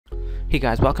Hey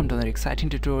guys, welcome to another exciting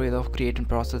tutorial of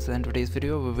Creatnprocess. In today's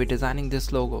video we'll be designing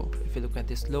this logo. If you look at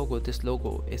this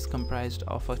logo is comprised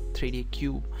of a 3D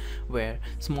cube where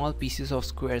small pieces of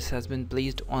squares has been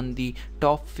placed on the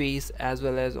top face as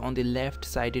well as on the left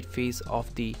sided face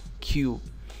of the cube,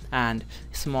 and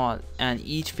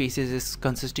each faces is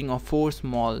consisting of 4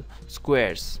 small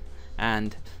squares,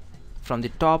 and from the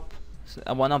top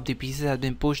one of the pieces has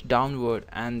been pushed downward,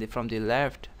 and from the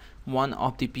left one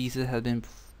of the pieces has been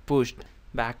pushed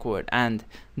backward, and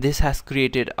this has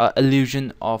created an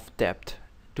illusion of depth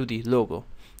to the logo.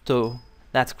 So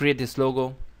let's create this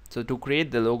logo. So to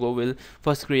create the logo, we'll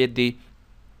first create the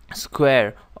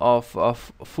square of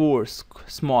 4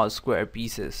 small square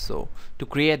pieces. So to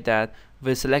create that,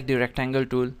 we'll select the rectangle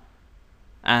tool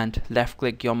and left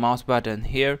click your mouse button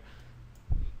here.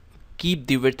 Keep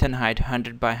the width and height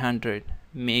 100 by 100,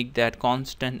 make that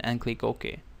constant and click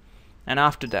OK. And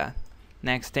after that,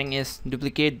 next thing is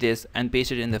duplicate this and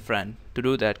paste it in the front. To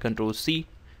do that, Ctrl C,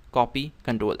 copy,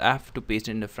 Ctrl F to paste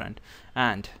it in the front,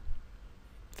 and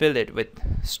fill it with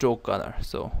stroke color.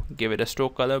 So give it a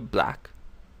stroke color black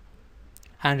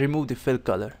and remove the fill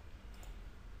color.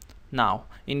 Now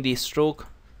in the stroke,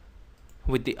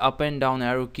 with the up and down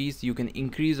arrow keys, you can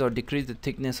increase or decrease the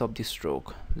thickness of the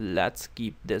stroke. Let's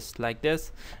keep this like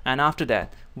this, and after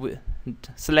that we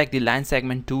select the line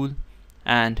segment tool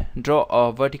and draw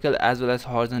a vertical as well as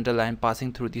horizontal line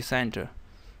passing through the center.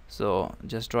 So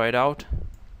just draw it out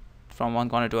from one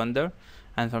corner to another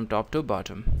and from top to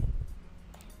bottom.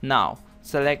 Now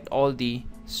select all the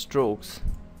strokes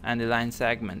and the line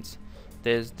segments,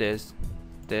 this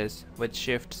with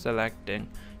shift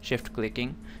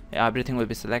clicking, everything will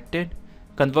be selected.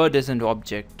 Convert this into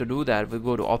object. To do that, we'll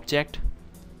go to object,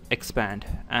 expand,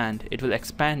 and it will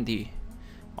expand the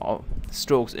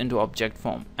strokes into object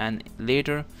form, and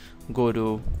later go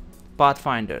to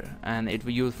Pathfinder, and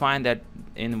you'll find that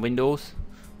in Windows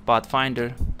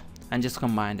Pathfinder, and just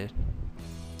combine it.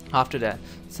 After that,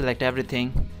 select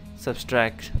everything,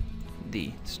 subtract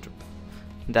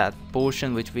that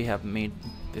portion which we have made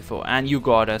before, and you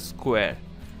got a square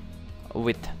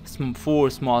with 4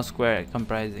 small square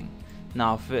comprising.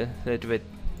 Now fill it with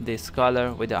this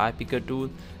color with the eye picker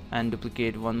tool and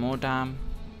duplicate one more time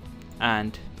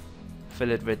and fill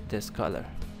it with this color.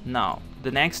 Now the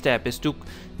next step is to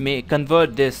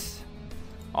convert this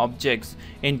objects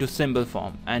into symbol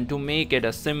form, and to make it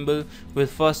a symbol, we'll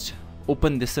first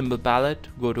open the symbol palette,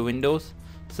 go to Windows,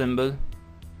 symbol,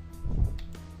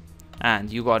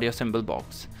 and you got your symbol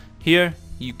box. Here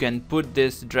you can put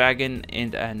this dragon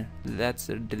in, and let's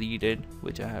delete it,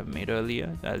 which I have made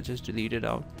earlier. I'll just delete it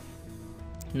out.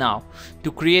 Now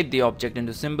to create the object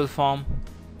into symbol form,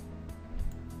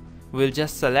 we'll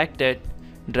just select it,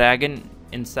 drag it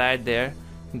inside there,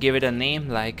 give it a name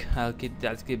like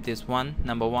let's give this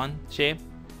number 1 shape.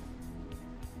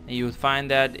 You'll find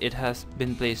that it has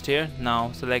been placed here.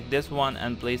 Now select this one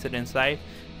and place it inside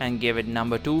and give it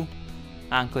number 2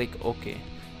 and click OK.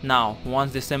 Now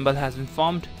once the symbol has been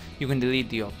formed, you can delete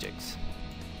the objects.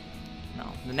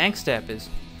 Now the next step is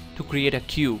to create a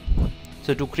cube.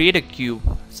 So to create a cube,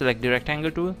 select the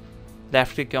rectangle tool,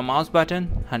 left click your mouse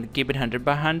button and keep it 100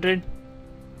 by 100.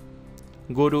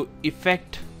 Go to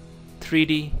Effect,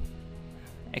 3D,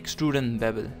 Extrude and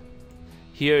Bevel.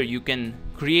 Here you can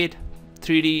create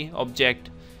 3D object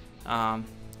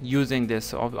using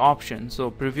this option.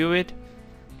 So preview it,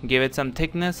 give it some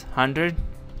thickness 100,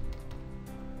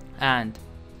 and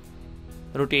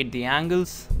rotate the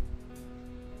angles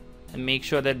and make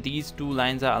sure that these 2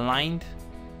 lines are aligned,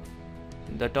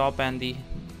 the top and the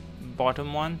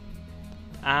bottom one,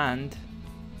 and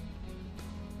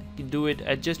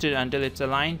adjust it until it's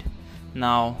aligned.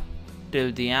 Now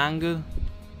tilt the angle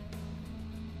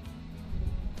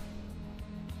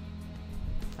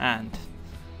and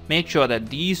make sure that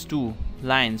these 2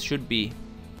 lines should be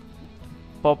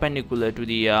perpendicular to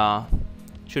the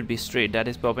should be straight, that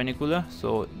is perpendicular.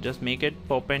 So just make it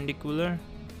perpendicular,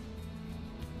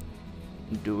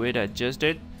 do it, adjust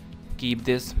it, keep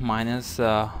this minus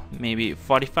maybe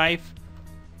 45.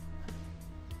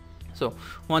 So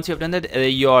once you have done that,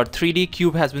 your 3D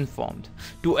cube has been formed.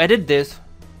 To edit this,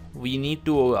 we need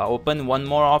to open one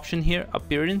more option here,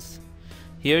 appearance.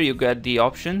 Here you get the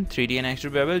option 3D and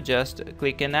extrude bevel, just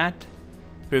click in that,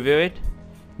 preview it.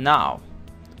 Now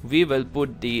we will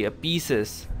put the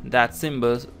pieces, that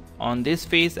symbols, on this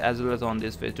face as well as on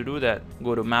this face. To do that,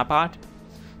 go to map art,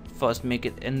 first make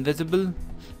it invisible.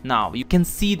 Now you can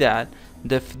see that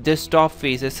this top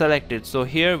face is selected, so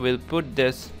here we'll put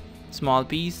this small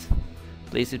piece,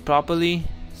 place it properly,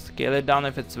 scale it down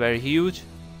if it's very huge.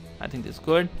 I think this is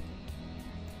good.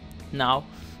 Now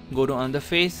go to another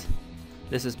face,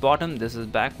 This is bottom, this is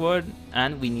backward,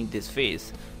 and we need this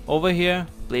face. Over here,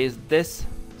 place this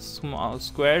small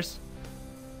squares,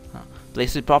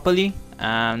 place it properly,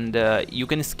 and you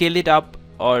can scale it up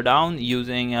or down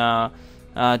using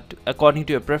according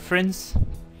to your preference.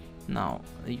 Now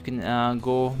you can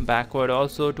go backward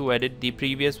also to edit the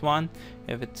previous one.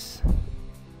 If it's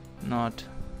not,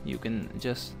 you can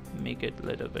just make it a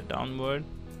little bit downward,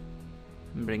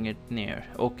 bring it near.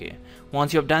 Okay,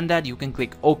 once you have done that, you can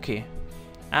click OK,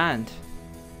 and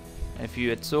if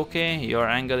it's okay, your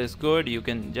angle is good, you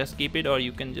can just keep it, or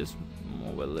you can just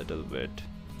move a little bit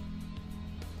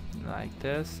like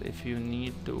this. If you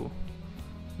need to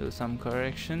do some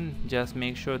correction, just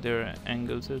make sure their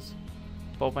angles is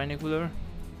perpendicular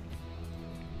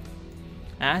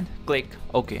and click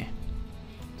OK.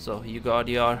 So you got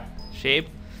your shape.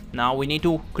 Now we need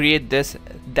to create this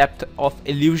depth of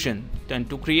illusion, and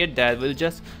to create that, we'll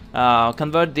just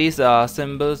convert these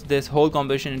symbols, this whole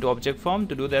composition, into object form.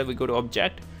 To do that, we go to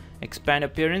Object, Expand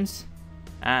Appearance,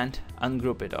 and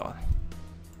ungroup it all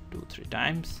 2-3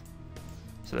 times.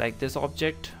 Select this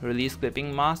object, release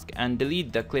clipping mask, and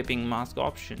delete the clipping mask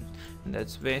option. And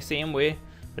that's the same way,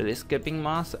 release clipping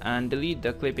mask and delete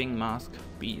the clipping mask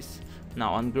piece.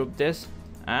 Now ungroup this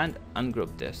and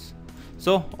ungroup this.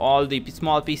 So all the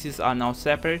small pieces are now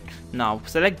separate. Now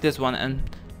select this one and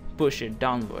push it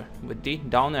downward with the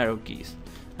down arrow keys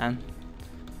and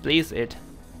place it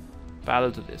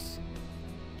parallel to this.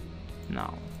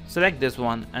 Now select this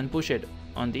one and push it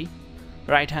on the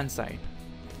right hand side.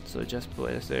 So just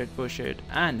place it, push it,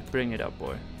 and bring it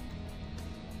upward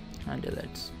until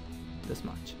it's this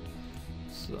much.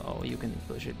 So you can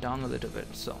push it down a little bit.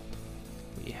 So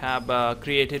we have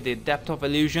created the depth of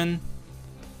illusion,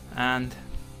 and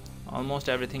almost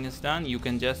everything is done. You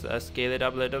can just scale it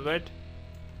up a little bit,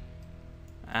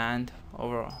 and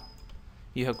overall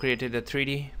you have created a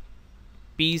 3D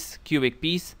piece, cubic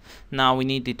piece. Now we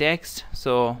need the text,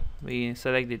 so we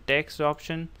select the text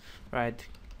option, right,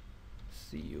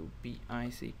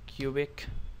 CUBIC, cubic.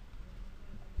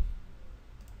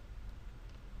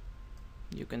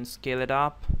 You can scale it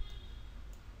up,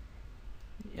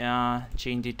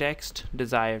 change the text,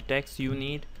 desired text you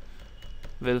need.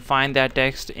 We'll find that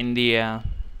text in the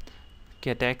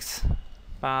text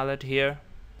palette here.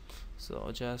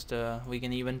 So just we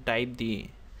can even type the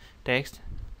text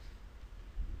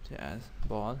as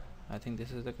ball. I think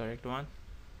this is the correct one,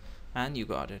 and you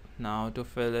got it. Now to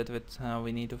fill it with,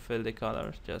 we need to fill the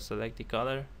color. Just select the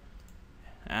color,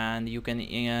 and you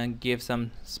can give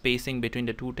some spacing between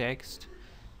the two text,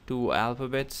 two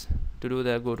alphabets. To do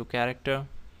that, go to character,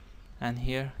 and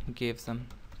here give some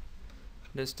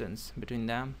distance between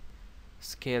them,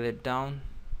 scale it down,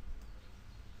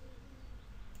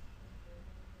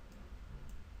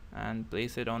 and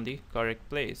place it on the correct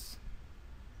place.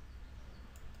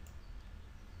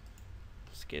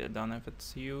 Scale it down if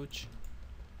it's huge,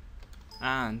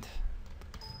 and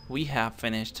we have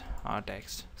finished our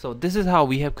text. So this is how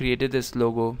we have created this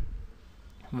logo.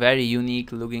 Very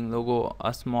unique looking logo,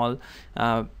 a small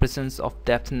presence of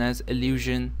depthness,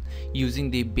 illusion, using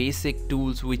the basic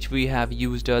tools which we have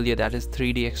used earlier, that is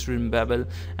 3D extrude and bevel,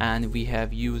 and we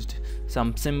have used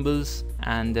some symbols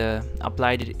and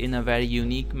applied it in a very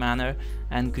unique manner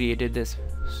and created this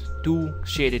 2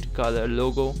 shaded color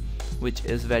logo, which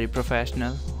is very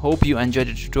professional. Hope you enjoyed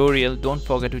the tutorial. Don't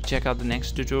forget to check out the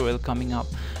next tutorial coming up,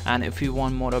 and if you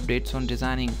want more updates on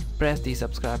designing, press the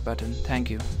subscribe button. Thank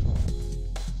you.